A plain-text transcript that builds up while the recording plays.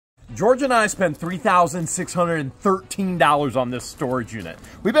George and I spent $3,613 on this storage unit.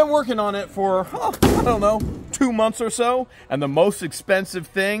 We've been working on it for, I don't know, 2 months or so. And the most expensive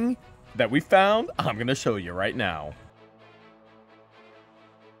thing that we found, I'm going to show you right now.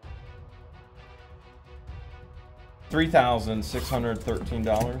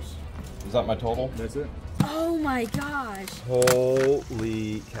 $3,613. Is that my total? That's it. Oh my gosh.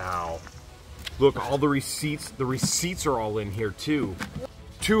 Holy cow. Look, all the receipts are all in here too.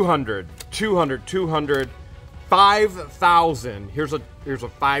 200, 200, 200, 5,000. Here's a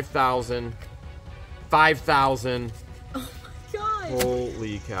 5,000, 5,000. Oh my god.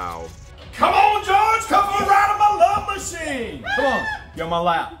 Holy cow. Come on, George, come on, ride on my love machine. Come on, get on my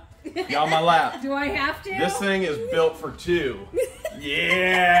lap. Get on my lap. Do I have to? This thing is built for two.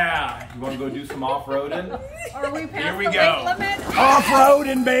 Yeah. You want to go do some off-roading? Are we past Here we the go. weight limit?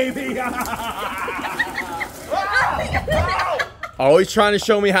 Off-roading, baby. Always trying to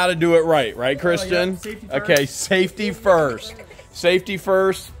show me how to do it right, Christian? Yeah. Safety first. Okay, safety first. Safety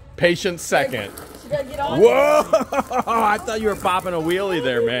first, patience second. You gotta get on. Whoa! I thought you were popping a wheelie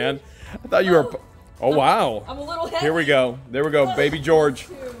there, man. I thought you were... Oh, wow. I'm a little heavy. Here we go. There we go. Baby George.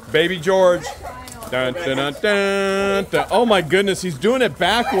 Baby George. Dun, dun, dun, dun, dun. Oh, my goodness. He's doing it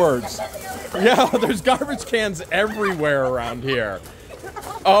backwards. Yeah, there's garbage cans everywhere around here.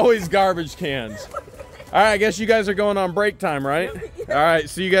 Always garbage cans. All right, I guess you guys are going on break time, right? All right,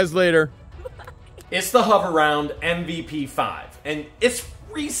 see you guys later. It's the Hoveround MVP5, and its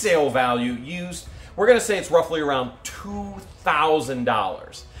resale value used, we're going to say it's roughly around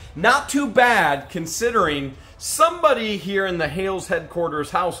 $2,000. Not too bad considering somebody here in the Hale's Headquarters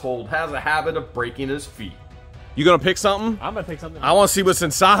household has a habit of breaking his feet. You going to pick something? I'm going to pick something. I want to see what's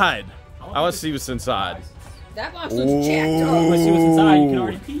inside. I want to see what's inside. That box looks jacked up. Let's see what's inside. You can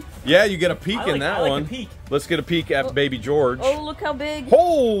already peek. Yeah, you get a peek in that I like one. a peek. Let's get a peek at Baby George. Oh, look how big.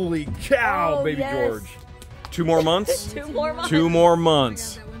 Holy cow, Oh, Baby yes. George. 2 more months? 2 more months. 2 more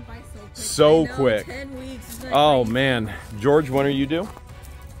months. Oh my God, that went by So I know, quick. 10 weeks. Isn't that Oh, crazy? man. George, when are you due?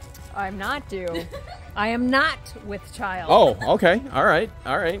 I'm not due. I am not with child. Oh, okay. All right.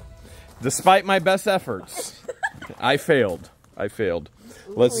 All right. Despite my best efforts, I failed.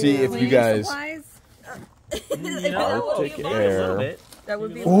 Let's see if you guys are taking air. That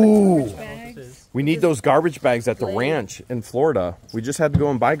would be Ooh. Bags. We need those garbage bags at the ranch in Florida. We just had to go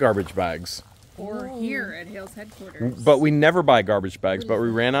and buy garbage bags. Or here at Hale's Headquarters. But we never buy garbage bags, but we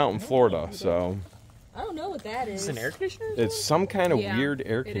ran out in Florida, so I don't know what that is. Is this an air conditioner? it's some kind of Yeah, weird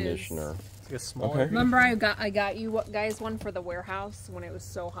air it is. conditioner. It's like a small Okay. Remember I got you guys one for the warehouse when it was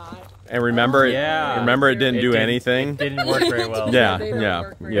so hot? And remember, yeah. remember it didn't do anything. It didn't work very well. Yeah, They don't yeah,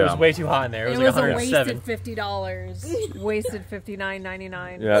 work very It was yeah. way too hot in there. It was It like was a 107. wasted $50. Wasted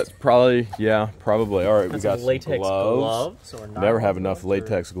 $59.99. Yeah, it's probably, probably. All right, we Got got some latex some gloves. Or Never have enough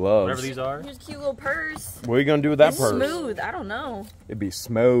latex gloves. Whatever these are. Here's a cute little purse. What are you gonna do with that It's purse? smooth. I don't know. It'd be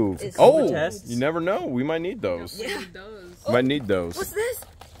smooth. It's Oh, smooth. you never know. We might need those. Yeah. Might need those. What's this?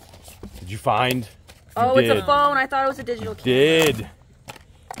 Did you find? Oh, You it's a did. phone. I thought it was a digital camera. Did.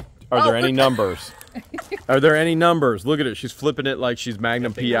 Are there Oh. any numbers? Are there any numbers? Look at it. She's flipping it like she's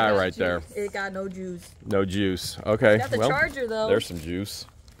Magnum PI right there. It got no juice. No juice. Okay. Got the Well, charger though. there's some juice.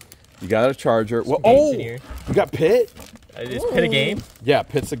 You got a charger. Well, games oh, in here. you got Pit? Is Pit a game? Yeah,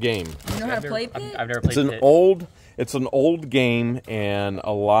 Pit's a game. You know how to play Pit? I've never played Pit. It's an old game, and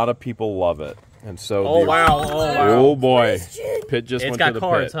a lot of people love it. And so, Oh, wow. Oh boy, Pit just It's went got to the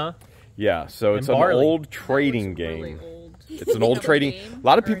cards, pit. huh? Yeah, so it's And an barley. old trading game. Really old. It's an old trading. A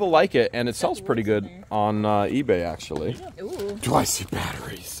lot of people like it, and it sells pretty good on eBay actually. Ooh. Do I see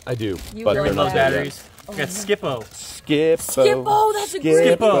batteries? I do, You but really they're not Those love there batteries. We got Skippo. yet. Skippo. Skippo, that's a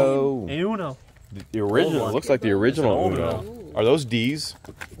great Skippo. And Uno. The original. Old one. Looks like the original It's an Uno. old Are those D's?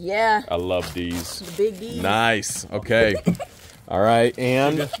 Yeah. I love D's. The big D. Nice. Okay. All right,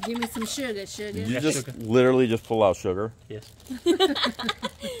 and Give me some sugar. you just literally just pull out sugar. Yes.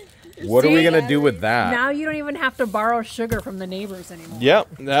 What are we See? gonna do with that? Now you don't even have to borrow sugar from the neighbors anymore. Yep.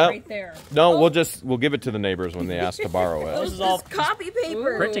 Right there. No, we'll give it to the neighbors when they ask to borrow it. This is all Copy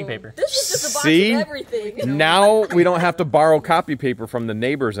paper. printing paper. This is just a box See? of everything. Now we don't have to borrow copy paper from the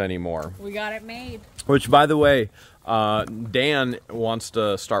neighbors anymore. We got it made. Which, by the way, Dan wants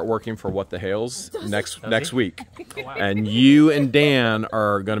to start working for What the Hales next week, and you and Dan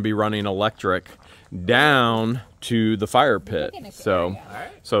are going to be running electric down to the fire pit. So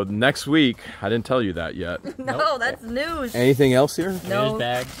next week, I didn't tell you that yet. No, that's news. Anything else here? No. There's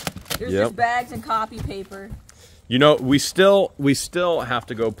bags. There's Yep. just bags and copy paper. You know, we still have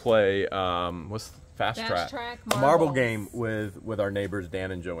to go play what's fast track marble game with our neighbors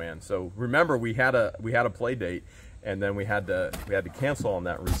Dan and Joanne. So remember, we had a play date, and then we had to cancel on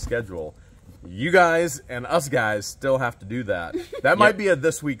that reschedule. You guys and us guys still have to do that. That might be a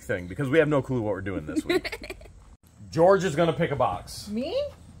this week thing because we have no clue what we're doing this week. George is gonna pick a box. Me?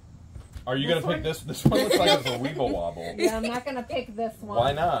 Are you gonna pick this? This one looks like it's a Weeble Wobble. Yeah, I'm not gonna pick this one.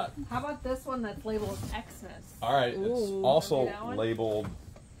 Why not? How about this one that's labeled Xmas? All right, it's also that one? labeled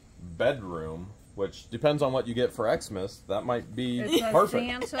bedroom, which depends on what you get for Xmas. That might be It's a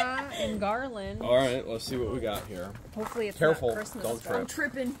perfect. Santa and garland. All right, let's see what we got here. Hopefully it's Careful, not Christmas don't stuff. trip. I'm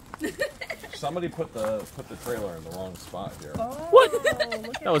tripping. Somebody put the trailer in the wrong spot here. What? Look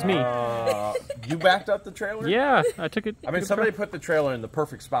at That was me. You backed up the trailer? Yeah, I took it. I mean, somebody put the trailer in the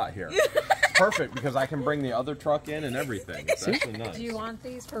perfect spot here. Perfect, because I can bring the other truck in and everything. It's actually nice. Do you want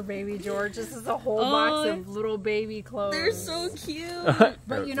these for baby George? This is a whole box of little baby clothes. They're so cute.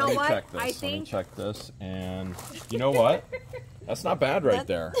 But you know Let me what? check this. I Let me think check this, and you know what? That's not bad right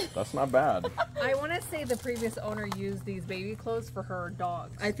there. That's not bad. I want to say the previous owner used these baby clothes for her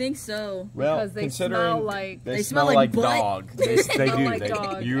dogs. I think so. Well, Because they considering smell like- they They smell smell like like butt. dog. They smell do. like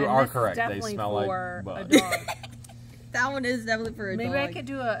dog, You and are this is correct. They definitely smell like for a butt. dog. That one is definitely for a Maybe dog. I could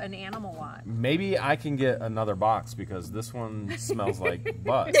do an animal one. Maybe I can get another box because this one smells like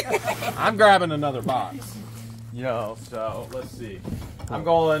butt. I'm grabbing another box. You know, so let's see. I'm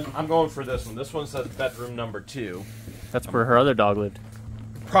going for this one. This one says bedroom number 2. That's where her other dog lived.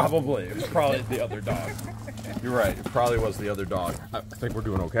 Probably. It was probably the other dog. You're right. It probably was the other dog. I think we're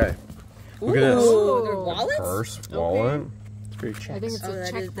doing okay. Look at this. Ooh, their wallets? Purse, wallet. It's very checks. I think it's Oh, a that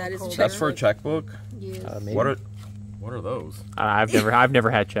is- checkbook that is a holder. That's for a checkbook. Yes. Maybe. What are those? I've never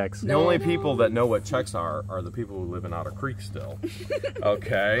had checks. The only people that know what checks are the people who live in Otter Creek still.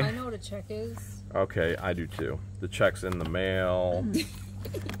 Okay. I know what a check is. Okay, I do too. The check's in the mail.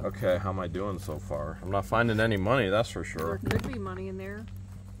 Okay, how am I doing so far? I'm not finding any money, that's for There sure. could be money in there.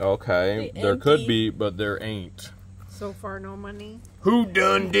 Okay, there could be, but there ain't. So far, no money. Who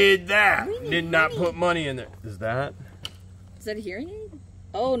done did that? Did not put money in there. Is that? Is that a hearing aid?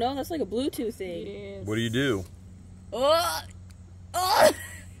 Oh no, that's like a Bluetooth thing. Yes. What do you do? Oh, oh.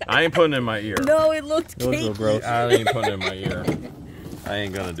 I ain't putting it in my ear. No, it looked It was real cake. gross. I ain't putting it in my ear. I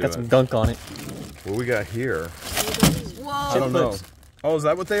ain't gonna do Got some it. gunk on it. What we got here? Whoa. I don't know. Oh, is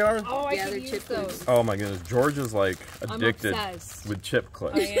that what they are? Oh, I Yeah, could they're use chip those. clips. Oh my goodness, George is like I'm addicted obsessed. with chip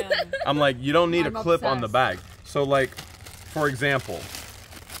clips. I am. I'm like, you don't need I'm a clip on the obsessed. bag. So like, for example,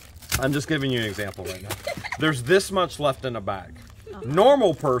 I'm just giving you an example right now. There's this much left in a bag.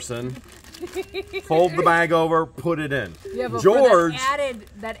 Normal person, fold the bag over, put it in. Yeah, but George, for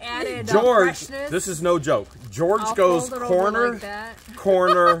that added George, freshness, this is no joke. George I'll goes fold it over corner, like that.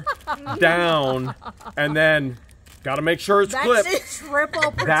 corner, down, and then gotta make sure it's clipped. That's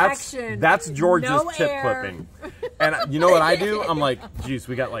triple protection. That's George's No chip air. clipping. And you know what I do? I'm like, geez,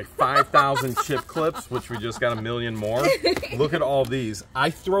 we got like 5,000 chip clips, which we just got 1 million more. Look at all these. I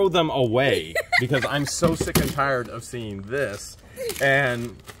throw them away because I'm so sick and tired of seeing this.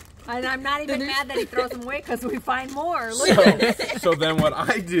 And And I'm not even mad that he throws them away because we find more. Look at this. so then what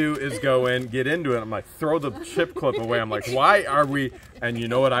I do is go in, get into it. I'm like, throw the chip clip away. I'm like, why are we? And you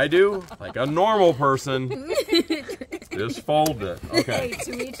know what I do? Like a normal person, just fold it. Okay.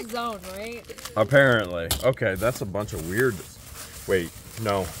 Hey, to each his own, right? Apparently. Okay, that's a bunch of weird. Wait,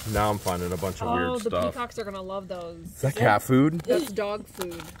 no. Now I'm finding a bunch of Oh, weird the stuff. peacocks are gonna love those. Is that cat food? That's dog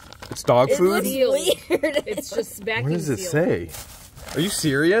food. It's dog It food? looks Sealed. weird. It's just vacuum What does it sealed. say? Are you It's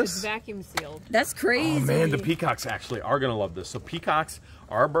serious? vacuum sealed. That's crazy. Oh man, the peacocks actually are gonna love this. So peacocks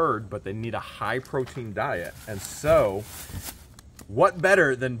are a bird, but they need a high protein diet. And so, what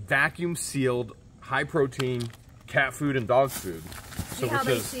better than vacuum sealed, high protein cat food and dog food? See how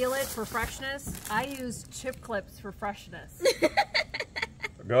they seal it for freshness? I use chip clips for freshness.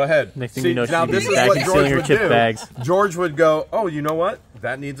 Go ahead. Next thing See, you know, now she's this is vacuum what sealing George her would chip do. bags. George would go, oh, you know what?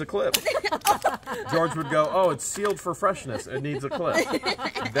 That needs a clip. George would go, oh, it's sealed for freshness. It needs a clip.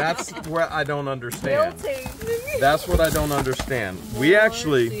 That's what I don't understand. Guilty. That's what I don't understand. We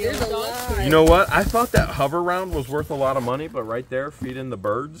actually, There's a lot. you know what? I thought that hover round was worth a lot of money, but right there, feeding the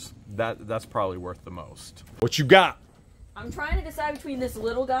birds, that's probably worth the most. What you got? I'm trying to decide between this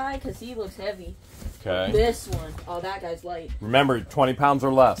little guy because he looks heavy. Okay. This one. Oh, that guy's light. Remember, 20 pounds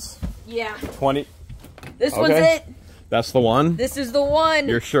or less. Yeah. 20. This Okay. one's it. That's the one? This is the one.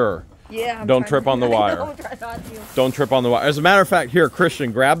 You're sure? Yeah. I'm Don't trying trip to- on the I know, wire. try not to. Don't trip on the wire. As a matter of fact, here,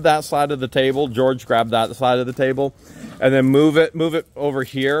 Christian, grab that side of the table. George, grab that side of the table. And then move it over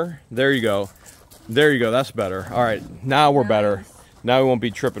here. There you go. There you go. That's better. All right. Now we're better. Now we won't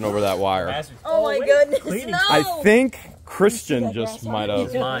be tripping over that wire. Oh my goodness. Cleaning. No. I think Christian just might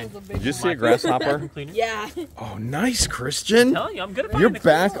have. Mine. Did you see a grasshopper? Cleaning. Yeah. Oh, nice, Christian. Telling you, I'm good at You're finding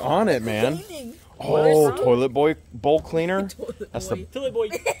back on it, man. Cleaning. Oh, toilet bowl cleaner. That's the Toilet boy.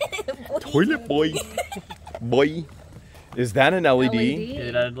 toilet boy. Boy. Is that an LED?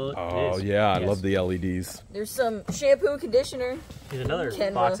 Oh yeah, I love the LEDs. There's some shampoo, conditioner. Here's another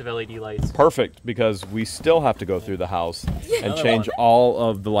Canva. box of LED lights. Perfect, because we still have to go through the house and change all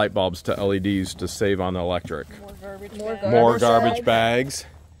of the light bulbs to LEDs to save on the electric. More garbage bags.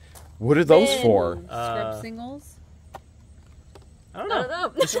 What are those for? Scrub singles. I don't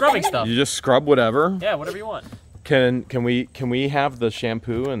know. Just scrubbing stuff. You just scrub whatever. Yeah, whatever you want. Can we have the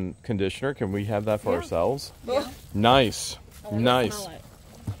shampoo and conditioner? Can we have that for ourselves? Yeah. Nice. Nice.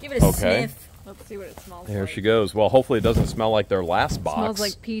 Give it a Okay. sniff. Let's see what it smells There like. she goes. Well, hopefully it doesn't smell like their last box. Smells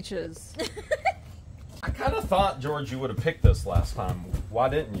like peaches. I kind of thought, George, you would have picked this last time. Why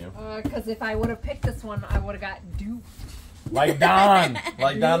didn't you? Because if I would have picked this one, I would have got duped. Like Don.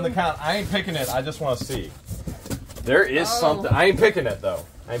 Like Don the Count. I ain't picking it. I just want to see. There is something. I ain't picking it, though.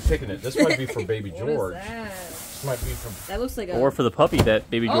 I ain't picking it. This might be for Baby George. What is that? This might be for... That looks like a... Or for the puppy that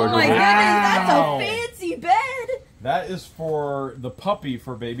Baby George Oh my was goodness, with. that's Wow. a fancy bed! That is for the puppy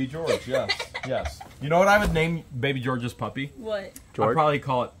for Baby George. Yes. Yes. You know what I would name Baby George's puppy? What? I'd George? probably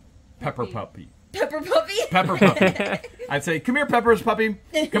call it Pepper Puppy. Pepper puppy? Pepper Puppy. I'd say, come here, Pepper's puppy.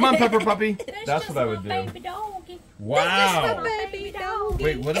 Come on, Pepper Puppy. That's what I would do. Wow. Baby dog.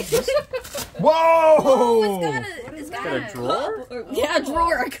 Wait, what is this? Whoa! It's Got a drawer? Yeah, a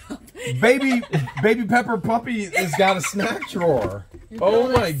drawer. A cup. Baby Pepper Puppy has got a snack drawer.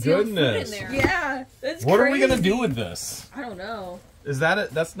 Oh my Sealed food in goodness. there. Yeah, that's What crazy. are we gonna do with this? I don't know. Is that it?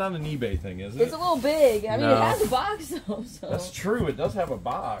 That's not an eBay thing, is it? It's a little big. I mean, No. it has a box though. So. That's true. It does have a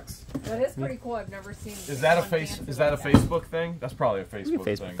box. That is pretty cool. I've never seen. Is that a one face? fancy Is that a like Facebook thing? That's probably a You Facebook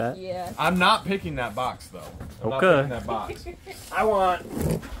can thing. Facebook that. Yeah. I'm not picking that box though. I'm not Okay. picking that box. I want.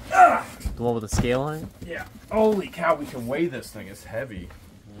 The one with the scale on it? Yeah. Holy cow! We can weigh this thing. It's heavy.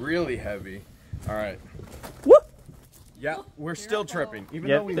 Really heavy. All right. Whoop! Yeah, we're still tripping. Even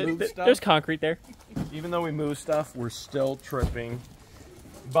Yeah, though we moved stuff. there's concrete there. Even though we move stuff, we're still tripping.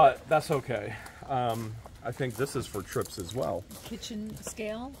 But that's okay. I think this is for trips as well. kitchen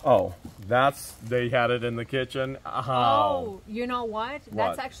scale. Oh, they had it in the kitchen. Oh, you know what? What?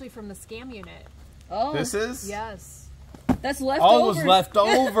 That's actually from the scam unit. Oh, This is? Yes. that's left Oh, it over. was left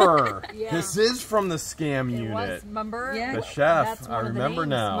over. Yeah. This is from the scam It was, unit. remember? Yeah. The chef. That's I one of the remember names.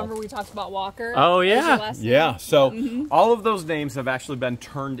 now. Remember we talked about Walker? Oh, That was yeah. your last name? Yeah, so all of those names have actually been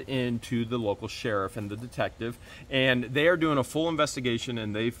turned into the local sheriff and the detective, and they are doing a full investigation,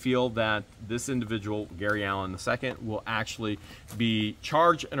 and they feel that this individual, Gary Allen II, will actually be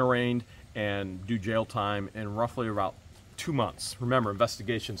charged and arraigned and do jail time in roughly about 2 months. Remember,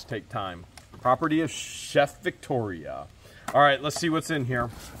 investigations take time. Property of Chef Victoria. All right, let's see what's in here.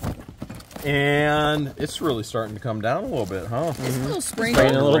 And it's really starting to come down a little bit, huh? It's a little Spraying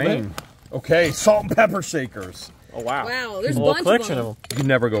sprinkle. a little Rain. Okay, salt and pepper shakers. Oh, wow. Wow, there's A a whole bunch collection of of them. You can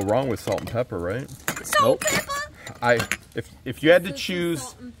never go wrong with salt and pepper, right? Salt, pepper. If you had to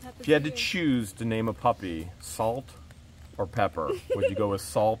choose, if you had to choose to name a puppy, salt or pepper, would you go with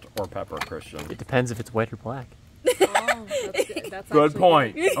salt or pepper, Christian? It depends if it's white or black. Oh, that's good. That's Good actually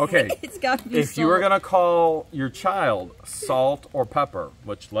point. Okay, It's got to be if you were salt. gonna call your child salt or pepper,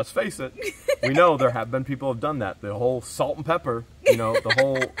 which let's face it, we know there have been people who have done that. The whole salt and pepper, the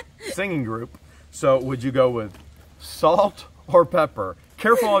whole singing group. So would you go with salt or pepper?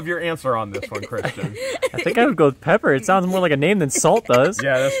 Careful of your answer on this one, Christian. I think I would go with pepper. It sounds more like a name than salt does.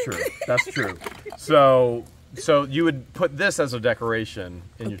 Yeah, that's true. That's true. So you would put this as a decoration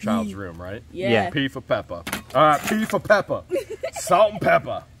in your child's room, right? Yeah. P for pepper. All right, P for pepper. Salt and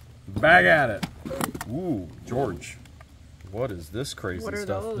pepper. Back at it. Ooh, George. What is this crazy What are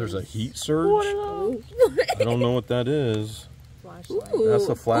stuff? those? There's a heat surge. I don't know what that is. Flashlight. Ooh. That's a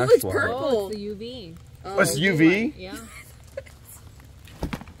Ooh, it's flashlight. Oh, purple. it's the UV. What's UV? Yeah.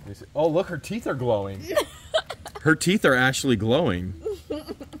 Let me see. Oh, look, her teeth are glowing. Her teeth are actually glowing.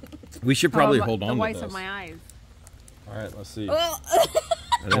 We should probably hold the on to whites this. of my eyes. All right, let's see. Oh. I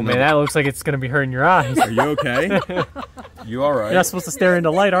didn't Oh, know- man, that looks like it's going to be hurting your eyes. Are you okay? You all right? You're not supposed to stare into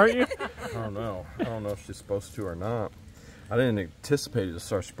light, aren't you? I don't know. I don't know if she's supposed to or not. I didn't anticipate it to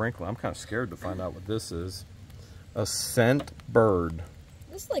start sprinkling. I'm kind of scared to find out what this is. A scent bird.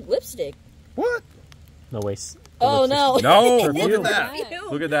 This is like lipstick. What? No way. Oh no. No, look at Perfume. that. Ew.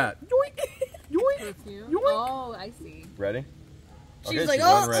 Look at that. Perfume. Oh, I see. Ready? She's like,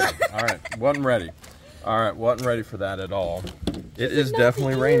 wasn't oh. ready. All right, wasn't ready. All right, wasn't ready for that at all. It is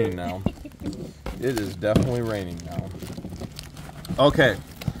definitely raining now. It is definitely raining now. Okay,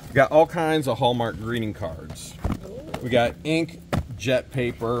 we got all kinds of Hallmark greeting cards. We got ink, jet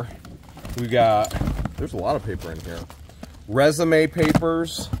paper. We got, there's a lot of paper in here. Resume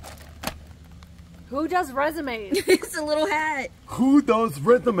papers. Who does resumes? It's a little hat. Who does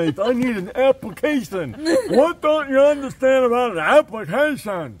resumes? I need an application. What don't you understand about an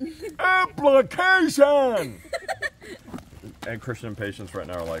application? Application! And Christian and Patience right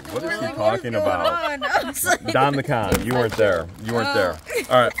now are like, what is We're he like, talking what is going about? on? I was like, Don the Con, you weren't there. You weren't there.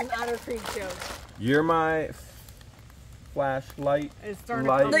 All right, An Otter Creek joke. you're my flashlight. It's starting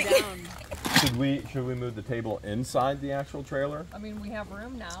Light. to come down. Should we move the table inside the actual trailer? I mean, we have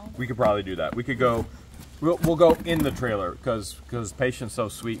room now. We could probably do that. We could go. We'll go in the trailer because Patient's so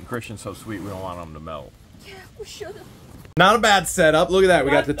sweet and Christian's so sweet. We don't want them to melt. yeah, we should have. Not a bad setup. Look at that. We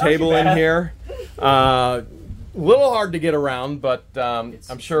got the table in here. Little hard to get around, but I'm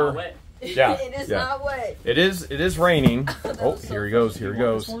sure. wet. Yeah, It is yeah. not wet. It is raining. Oh, here he goes. Here he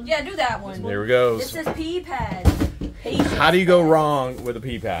goes. Yeah, do that one. There he It goes. says pea pad. Patience. How do you go wrong with a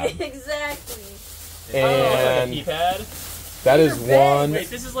pea pad? Exactly. And Keypad. that is These are one Wait,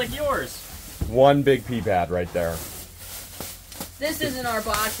 this is like yours. big pea pad right there. This isn't our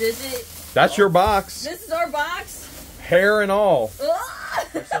box, is it? That's your box, This is our box. hair and all.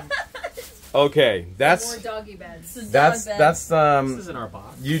 Okay, More that's doggy beds. This isn't our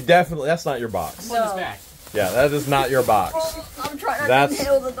box. you definitely. That's not your box. Put this back. Yeah, that is not your box. I'm trying not That's to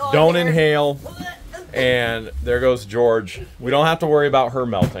inhale the dog don't hair. inhale. And there goes George. We don't have to worry about her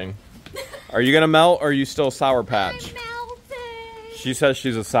melting. Are you gonna melt or are you still Sour Patch? She says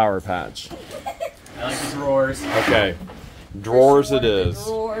she's a Sour Patch. I like the drawers. Okay. Drawers it is.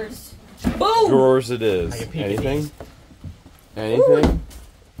 Drawers. Boom! Drawers it I is. can peek at Anything? Anything?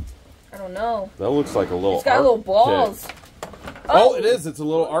 I don't know. That looks like a little It's got art little balls. kit. Oh, it is. It's a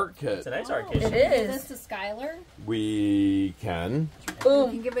little art kit. It's a nice art case. It Give is. this to Skylar. We can. You can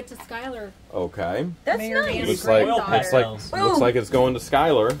Boom. give it to Skylar. Okay. That's Mayor nice. Dan's Looks like granddaughter. looks like it's going to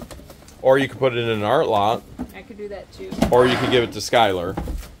Skylar. Or you could put it in an art lot. I could do that too. Or you could give it to Skylar.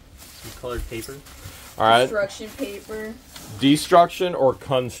 Some colored paper. All right. Construction paper. Destruction or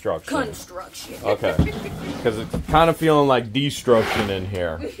construction? Construction. Okay. Because it's kind of feeling like destruction in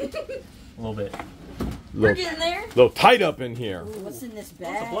here. A little bit. We're Little, getting there. little tight up in here. What's in this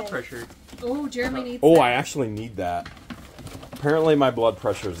What's bag? the blood pressure? Oh, Jeremy needs Oh, that. I actually need that. Apparently my blood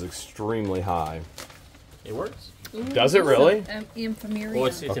pressure is extremely high. It works. Does it really? Infirmary. Well,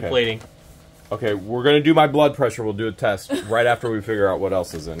 it's Okay. inflating. Okay, we're going to do my blood pressure. We'll do a test right after we figure out what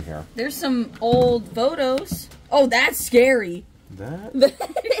else is in here. There's some old photos. Oh, that's scary. That?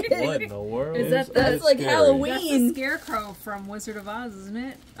 What in the world? Is that That's It's like scary. That's the Halloween. scarecrow from Wizard of Oz, isn't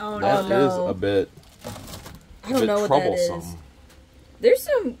it? Oh That no. is a bit, I don't know what troublesome. that is. There's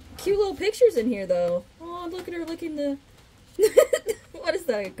some cute little pictures in here, though. Oh, look at her licking the. What is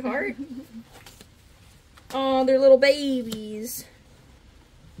that? A cart? Oh, they're little babies.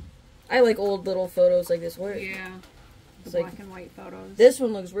 I like old little photos like this. What? Yeah. It's The like black and white photos. this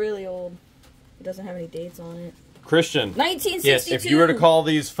one looks really old. It doesn't have any dates on it. Christian, 1962. if you were to call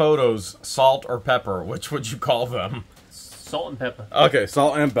these photos salt or pepper, which would you call them? Salt and pepper. Okay,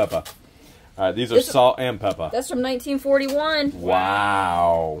 salt and pepper. All right, these are This- salt and pepper. That's from 1941.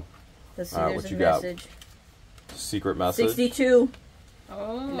 Wow. Let's see. All right, There's what a you got? message. Secret message. 62. Oh.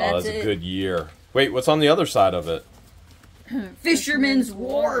 Oh, That's that's a it. good year. Wait, what's on the other side of it? Fisherman's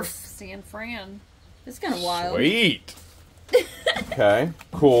Wharf. San Fran. It's kind of wild. Sweet. Okay,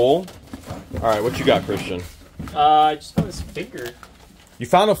 cool. All right, what you got, Christian? I just found this finger. You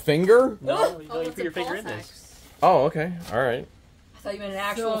found a finger? No, you Oh, put it's your a finger in pulse this. X. Oh, okay. All right. I thought you meant an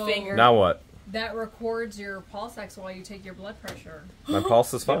actual So- finger. Now what? That records your pulse X while you take your blood pressure. My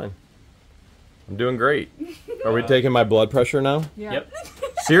pulse is fine. I'm doing great. Are we taking my blood pressure now? Yeah. Yep.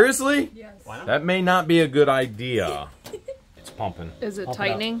 Seriously? Yes. Why not? That may not be a good idea. It's pumping. Is it Pump it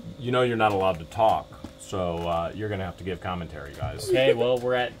tightening? You know you're not allowed to talk, so you're gonna have to give commentary, guys. Okay, well,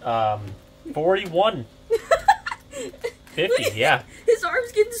 we're at 41. 50, yeah. His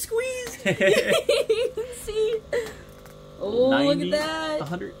arm's getting squeezed. You can see. Oh, 90, look at that.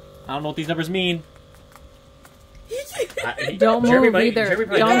 100. I don't know what these numbers mean. Don't Jeremy move might- either. Jeremy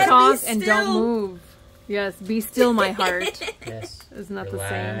might- Don't Gotta talk be and still. don't move. Yes, be still, my heart. Yes. Isn't that Relax.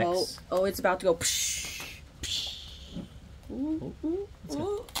 the same? Oh, it's about to go. Psh, psh. Ooh, ooh, ooh,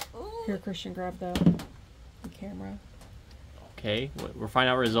 ooh. Here, Christian, grab the camera. Okay, we're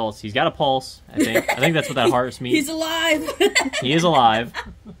finding out results. He's got a pulse, I think. I think that's what that heart means. He's alive. He is alive.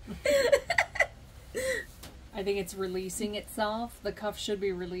 I think it's releasing itself. The cuff should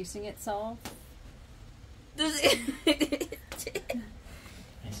be releasing itself.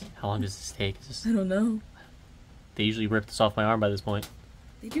 How long does this take? I don't know. They usually rip this off my arm by this point.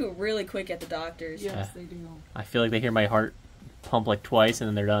 They do it really quick at the doctors. Yes, they do. I feel like they hear my heart pump like twice and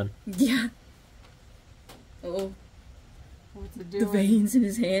then they're done. Yeah. Oh, What's it the doing? veins in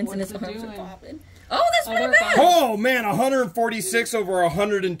his hands What and is his it arms are doing? popping. Oh, that's Oh, pretty they're bad. gone. Oh man, 146 over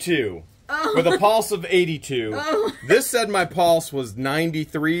 102. With a pulse of 82. Oh. This said my pulse was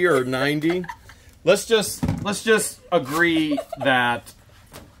 93 or 90. Let's just agree that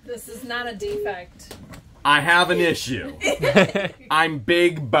This is not a defect. I have an issue. I'm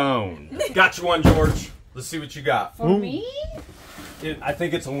big bone. Got you one, George. Let's see what you got. For me? I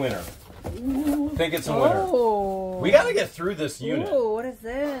think it's a winner. I think it's a winner. Oh. We gotta get through this unit. Ooh, what is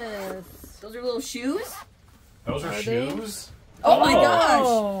this? Those are little shoes? Those are they? shoes. Oh my Oh.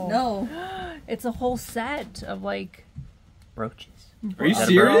 gosh. No. It's a whole set of like Brooches. Are you Is that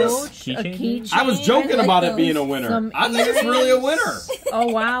a serious? brooch? a Keychain? keychain. I was joking I like about it those. being a winner. Some I think it's really a earrings. winner. Oh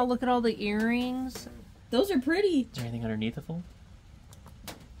wow, look at all the earrings. Those are pretty. Is there anything underneath the fold?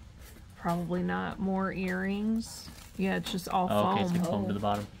 Probably not. More earrings. Yeah, it's just all Oh, okay, it's foam. got foam to the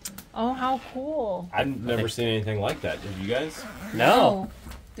bottom. Oh, how cool. I've never seen anything like that. Did you guys? No.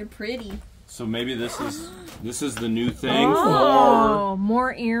 They're pretty. So maybe this is the new thing Oh,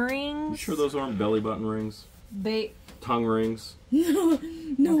 more for. earrings. You sure those aren't belly button rings? They Tongue rings? No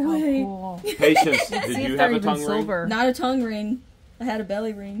look how way. cool. Patience, See did if you they're have a even tongue ring? silver. Not a tongue ring. I had a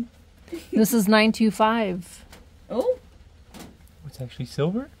belly ring. This is 925. Oh, It's actually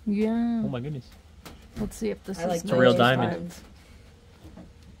silver? Yeah. Oh my goodness. Let's see if this I is like It's a real 925. diamond.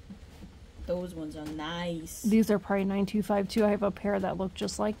 those ones are nice. These are probably 925 too. I have a pair that look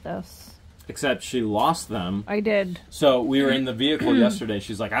just like this. Except she lost them. I did. So we were in the vehicle yesterday.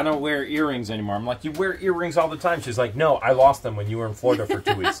 She's like, I don't wear earrings anymore. I'm like, you wear earrings all the time. She's like, no, I lost them when you were in Florida for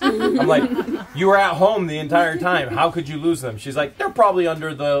 2 weeks. I'm like, you were at home the entire time. How could you lose them? She's like, they're probably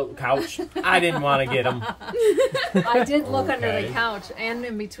under the couch. I didn't want to get them. I did look under Okay. the couch and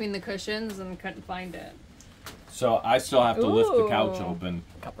in between the cushions and couldn't find it. So I still have to lift the couch Ooh. open.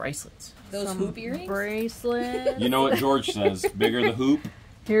 Got bracelets. Those Some hoop earrings? bracelets. You know what George says? Bigger the hoop,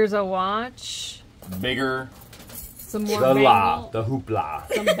 Here's a watch. bigger Some more the la, bangle. the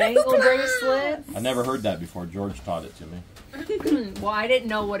hoopla. Some bangle bracelets. I never heard that before. George taught it to me. Well, I didn't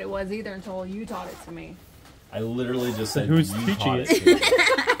know what it was either until you taught it to me. I literally just said, Who's you teaching taught it? to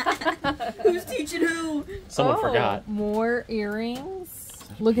me. Who's teaching who? Someone Oh, forgot. More earrings.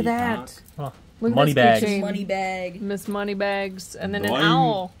 Look at that. Huh. Look at Money this bags. keychain. Money bag. Miss Moneybags. And then an Boing.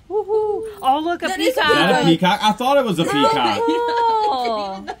 owl. Woohoo. Oh, look, a That is a peacock. Is that a peacock? I thought it was a peacock.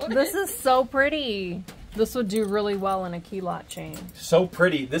 Oh, this is so pretty. This would do really well in a key lot chain. So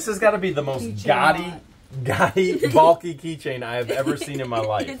pretty. This has got to be the most Keychain gaudy, bulky keychain I have ever seen in my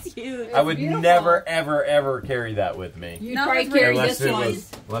life. It's huge. I would beautiful. never, ever, ever carry that with me. You'd No, probably it's carry very this good. one.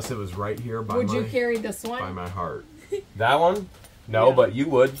 Unless it was right here by Would my you carry this by one? my heart. That one? No, Yeah. but you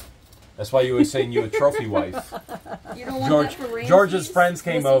would. That's why you were saying you a trophy wife. You don't want that for George's Ramses? friends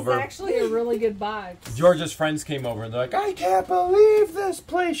came This over. is actually a really good box. George's friends came over and they're like, I can't believe this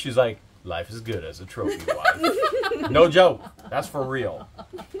place. She's like, life is good as a trophy wife. No joke. That's for real.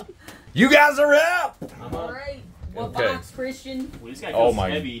 You guys are up! All right. What Okay. box, Christian? Well, this guy Oh feels my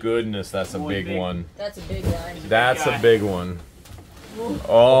heavy. goodness, that's a Boy, big big. one. That's a big guy. That's a guy. big one.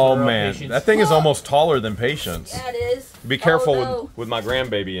 Oh Real man, Patience. that thing is almost taller than Patience. Yeah, it is. Be careful Oh, no. with my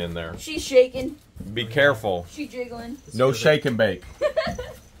grandbaby in there. She's shaking. Be careful. She's jiggling. No shake and bake.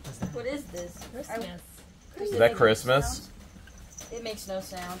 What is this? Is that Christmas? It makes no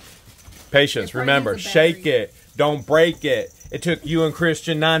sound. Patience, It probably remember, needs a shake battery. it. Don't break it. It took you and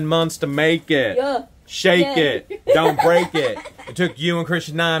Christian 9 months to make it. Yeah. Shake Yeah. it. Don't break it. It took you and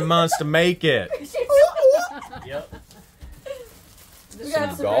Christian 9 months to make it. Yep. We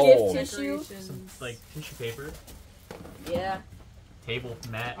got some gold. gift tissue. Some like tissue paper, Yeah. table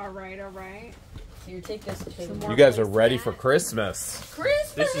mat. All right, all right. Here, take this. Take Some it. more. You guys are ready for Christmas.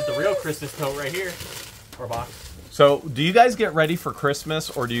 Christmas. This is the real Christmas tote right here. Or box. So, do you guys get ready for Christmas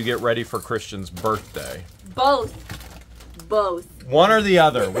or do you get ready for Christian's birthday? Both. Both. One or the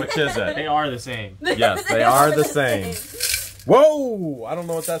other. Which is They it? are the same. Yes, they are the same. Whoa! I don't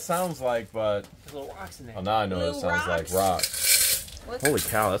know what that sounds like, but There's little rocks in there. oh, now I know it Little sounds rocks. like rocks. What's Holy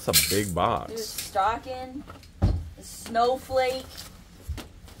cow, that's a big There's box. stocking, a snowflake.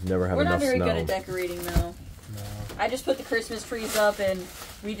 Never have We're not enough very snow. good at decorating, though. I just put the Christmas trees up, and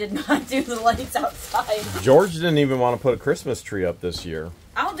we did not do the lights outside. George didn't even want to put a Christmas tree up this year.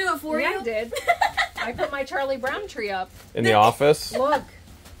 I'll do it for Yeah, I you. did. I put my Charlie Brown tree up. In the office? Look.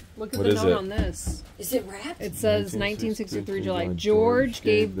 Look at What the is note it? on this. Is it wrapped? It says 1963 July. George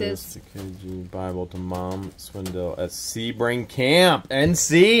gave this. to KG Bible to Mom Swindell at Sebring Camp,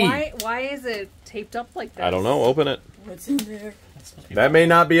 NC. Why is it taped up like this? I don't know. Open it. What's in there? That may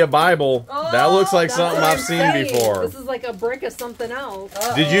not be a Bible. that looks like That's something what I've I'm seen saying. before. This is like a brick of something else.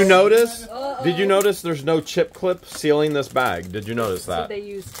 Did you notice? Uh-oh. Did you notice there's no chip clip sealing this bag? Did you notice So that? they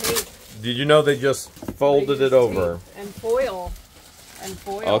use tape. Did you know they just folded it over? And foil. And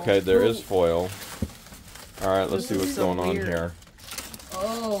foil. Okay, there is foil. All right, let's see what's going on here.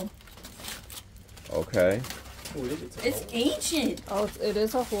 Oh. Okay. It's ancient. Oh, it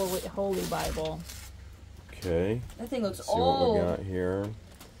is a holy Bible. Okay. That thing looks Let's see what we old. got here.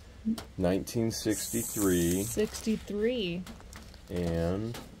 1963. 63.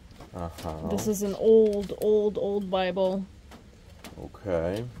 And, This is an old Bible.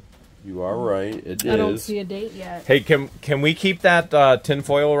 Okay. You are right. It is. I don't see a date yet. Hey, can we keep that tin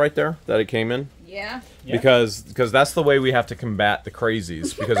foil right there that it came in? Yeah. Because that's the way we have to combat the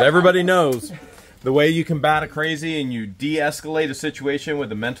crazies. Because everybody knows the way you combat a crazy and you de-escalate a situation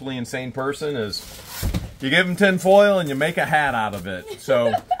with a mentally insane person is you give them tin foil and you make a hat out of it.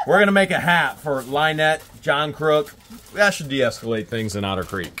 So we're going to make a hat for Lynette, John Crook. That should de-escalate things in Otter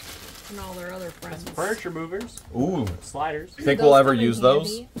Creek. And all their other friends. Furniture movers. Ooh. Sliders. Think we'll ever use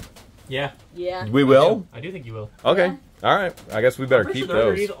those? Yeah. Yeah. We will? I do think you will. Okay. Yeah. All right. I guess we better I'm keep sure they're those.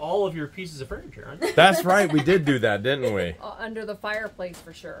 underneath all of your pieces of furniture, aren't they? That's right. We did do that, didn't we? Under the fireplace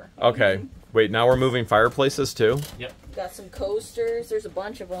for sure. Okay. Wait, now we're moving fireplaces too? Yep. Got some coasters. There's a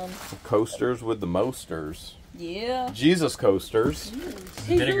bunch of them. Coasters with the mosters. Yeah. Jesus coasters.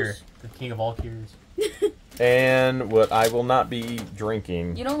 Vinegar, the king of all cures. And what I will not be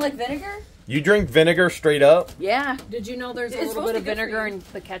drinking. You don't like vinegar? You drink vinegar straight up? Yeah. Did you know there's a It's little supposed bit of to be good for vinegar you. in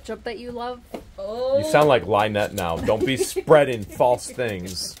the ketchup that you love? Oh. You sound like Lynette now. Don't be spreading false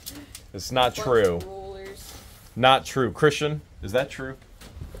things. It's not true. Rulers. Not true. Christian, is that true?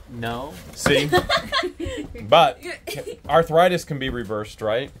 No. See? But arthritis can be reversed,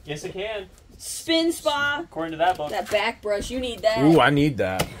 right? Yes, it can. Spin spa. According to that book. That back brush. You need that. Ooh, I need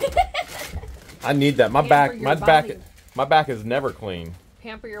that. I need that. My Pamper back, your body. my back is never clean.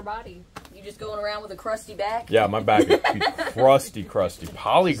 Pamper your body. You just going around with a crusty back? Yeah, my back is crusty.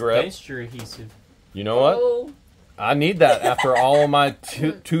 Polygrip. Against your adhesive. You know what? Oh. I need that after all of my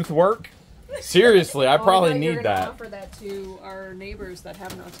tooth work. Seriously, I probably need You're that. gonna offer that to our neighbors that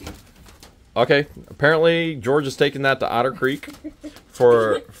have no teeth. Okay, apparently George is taking that to Otter Creek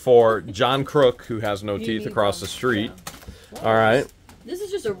for John Crook, who has no He teeth needs across them. the street. All right. This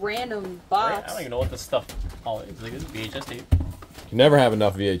is just a random I box. don't even know what this stuff all is. Like, this is VHS tape. You never have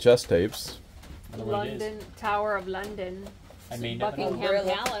enough VHS tapes. I don't know what it is. London, Tower of London, I may never know. Buckingham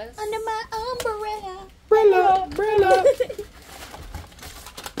Umbrella. Palace. Under my umbrella. Umbrella.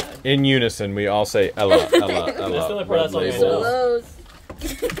 In unison, we all say Ella, Ella, That's the Ella. only part Red that's on the Some of label. those.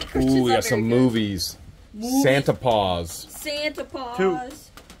 Ooh, we got some movies. Santa Paws. Santa Paws.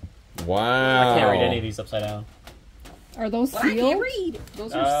 Two. Wow. I can't read any of these upside down. Are those Well, I sealed? can't read.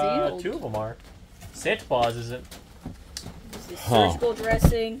 Those are sealed. 2 of them are. Santa Paws isn't. This is Huh. surgical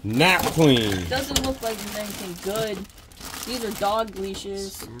dressing. Nap clean. Doesn't look like anything good. These are dog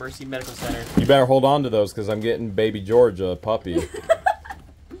leashes. Mercy Medical Center. You better hold on to those because I'm getting baby George a puppy. I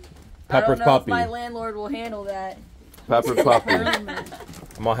Pepper's don't know puppy. if my landlord will handle that. Pepper's puppy. Permanent.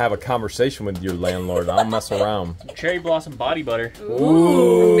 I'm gonna have a conversation with your landlord. I'll mess around. Cherry Blossom Body Butter.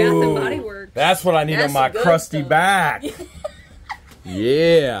 Ooh. Bath and Body Works. That's what I need That's on my the good crusty stuff. back.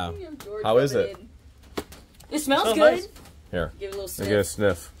 Yeah. George How is rub it? in. It smells Smells good. nice. Here, Give it a little I get a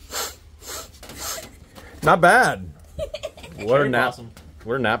sniff. sniff. Not bad. What are Cherry nap? Blossom.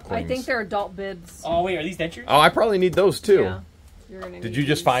 What are I napkins? think they're adult bibs. Oh, wait, are these dentures? Oh, I probably need those too. Yeah. You're gonna Did need you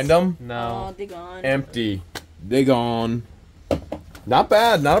just these. find them? No. Oh, they gone. Empty. They gone. Not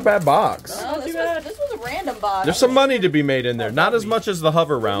bad. Not a bad box. Oh, this was a random box. There's some money to be made in there. Not as much as the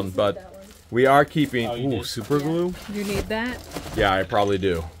hover round, but That one. we are keeping. Oh, you Ooh, did? super glue. You need that? Yeah, I probably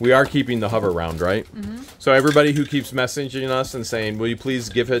do. We are keeping the hover round, right? So everybody who keeps messaging us and saying, "Will you please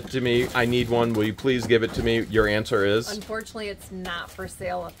give it to me? I need one. Will you please give it to me?" Your answer is, Unfortunately, it's not for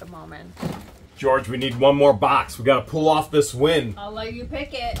sale at the moment. George, we need one more box. We got to pull off this win. I'll let you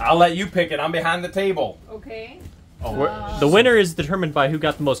pick it. I'll let you pick it. I'm behind the table. Okay. The winner is determined by who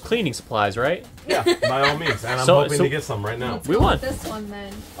got the most cleaning supplies, right? Yeah, by all means. And I'm So- hoping so- to get some right now. We won. This one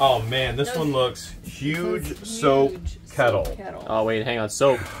then. Oh man, this one looks huge. Soap Huge kettle. soap kettle. Oh, wait, hang on.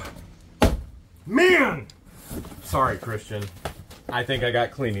 Soap. Man! Sorry, Christian. I think I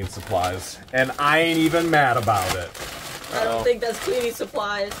got cleaning supplies. And I ain't even mad about it. I don't think that's cleaning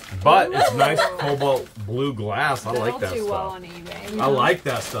supplies. But it's nice cobalt blue glass. I like That'll that do well stuff. on eBay. I like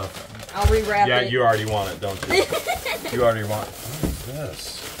that stuff. I'll rewrap Yeah, it. you already want it, don't you? You already want it. What is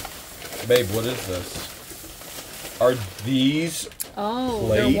this? Babe, what is this? Are these... Oh,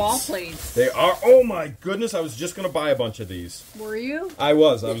 Plates? they're wall plates. They are... Oh my goodness, I was just going to buy a bunch of these. Were you? I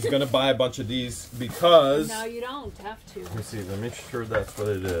was going to buy a bunch of these because... No, you don't have to. Let me see. Let me make sure that's what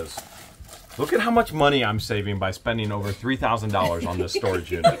it is. Look at how much money I'm saving by spending over $3,000 on this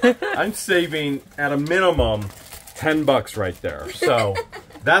storage unit. I'm saving at a minimum $10 right there. So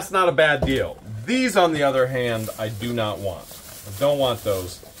that's not a bad deal. These, on the other hand, I do not want. I don't want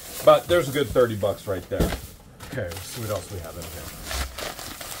those. But there's a good $30 right there. Okay, let's see what else we have in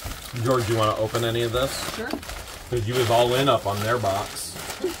here. George, you want to open any of this? Sure. Because you was all in up on their box.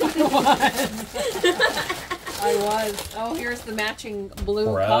 I was. Oh, here's the matching blue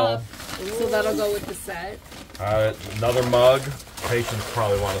Corral. cup. So that'll go with the set. Another mug. Patients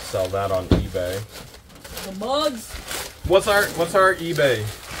probably want to sell that on eBay. The mugs. What's our eBay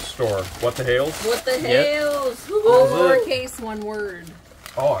store? What the Hales? What the Hales? All lowercase, one word.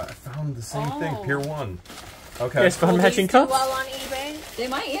 Oh, I found the same thing. Pier 1. Okay. You guys found Will matching these do cups? well on eBay? They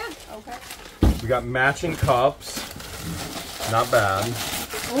might, yeah. Okay. We got matching cups. Not bad.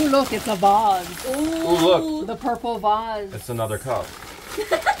 Oh, look, it's a vase. Ooh, look. The purple vase. It's another cup.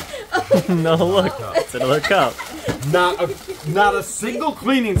 No, look. It's another cup. Not a single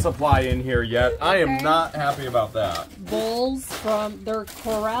cleaning supply in here yet. I am not happy about that. Bowls from their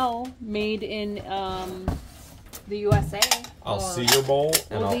Corral, made in the USA. I'll see your bowl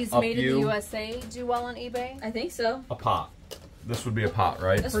and Will I'll these up made in the you USA do well on eBay? I think so. a pot. This would be a pot,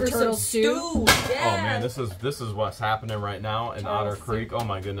 right? That's For for turtle some stew? stew. Yeah. Oh man, this is what's happening right now in Otter Creek. Oh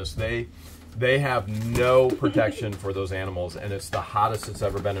my goodness, they have no protection for those animals, and it's the hottest it's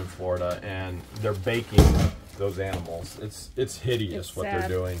ever been in Florida, and they're baking those animals. It's hideous It's what sad. they're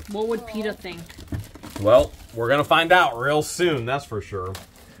doing. What would PETA think? Well, we're gonna find out real soon, that's for sure.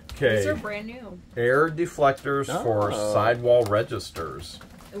 These are Okay, brand new. air deflectors for sidewall registers.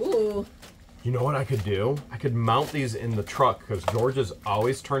 Ooh. You know what I could do? I could mount these in the truck because George is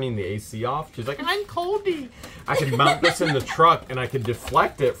always turning the AC off. She's like, I'm coldy. I could mount this in the truck and I could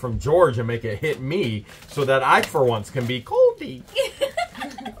deflect it from George and make it hit me so that I, for once, can be coldy.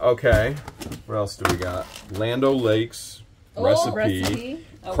 Okay. What else do we got? Land O'Lakes recipe.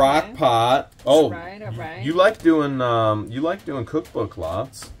 Crock Okay. pot. All Oh, right. you like doing cookbook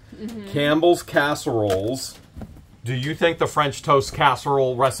lots. Campbell's casseroles. Do you think the French toast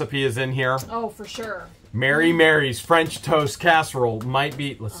casserole recipe is in here? Oh, for sure. Mary Mary's French toast casserole might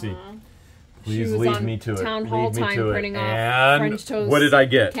be. Let's see. Please She was lead on me to it. Town Hall Lead me time to it. printing off And French toast what did I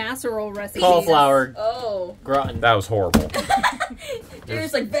get? casserole recipes. Cauliflower Oh. gratin. That was horrible.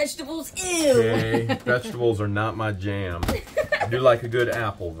 There's like vegetables. Ew. Okay, vegetables are not my jam. I do like a good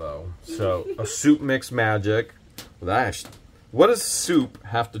apple though. So a soup mix magic. What does soup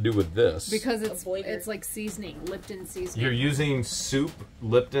have to do with this? Because Avoid it's like seasoning, Lipton seasoning. You're using soup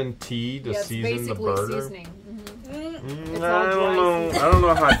Lipton tea to Yeah, it's season the basically burger. seasoning. Mm, It's I all don't dry know. seasoning. I don't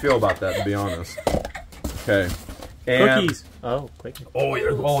know how I feel about that, to be honest. Okay. And Cookies. Oh, quickie. Oh, yeah.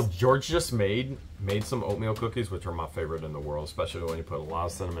 Oh, George just made some oatmeal cookies, which are my favorite in the world, especially when you put a lot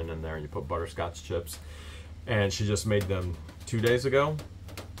of cinnamon in there and you put butterscotch chips. And she just made them 2 days ago,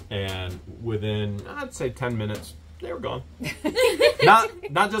 and within, I'd say 10 minutes, they were gone.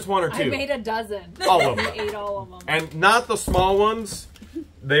 not just one or two. I made a dozen. All of We them. ate all of them. And not the small ones.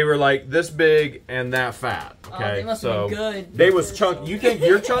 They were like this big and that fat. Okay, Oh, they must have been good. They was chunky. You think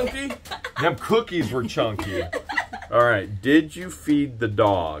you're chunky? Them cookies were chunky. All right. Did you feed the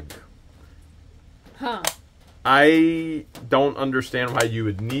dog? Huh. I don't understand why you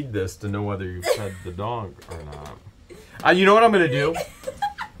would need this to know whether you fed the dog or not. You know what I'm gonna do?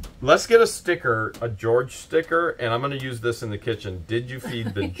 Let's get a sticker, a George sticker, and I'm gonna use this in the kitchen. Did you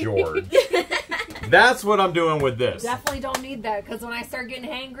feed the George? That's what I'm doing with this. Definitely don't need that, because when I start getting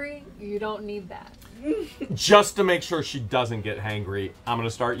hangry, you don't need that. Just to make sure she doesn't get hangry, I'm gonna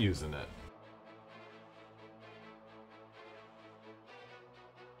start using it.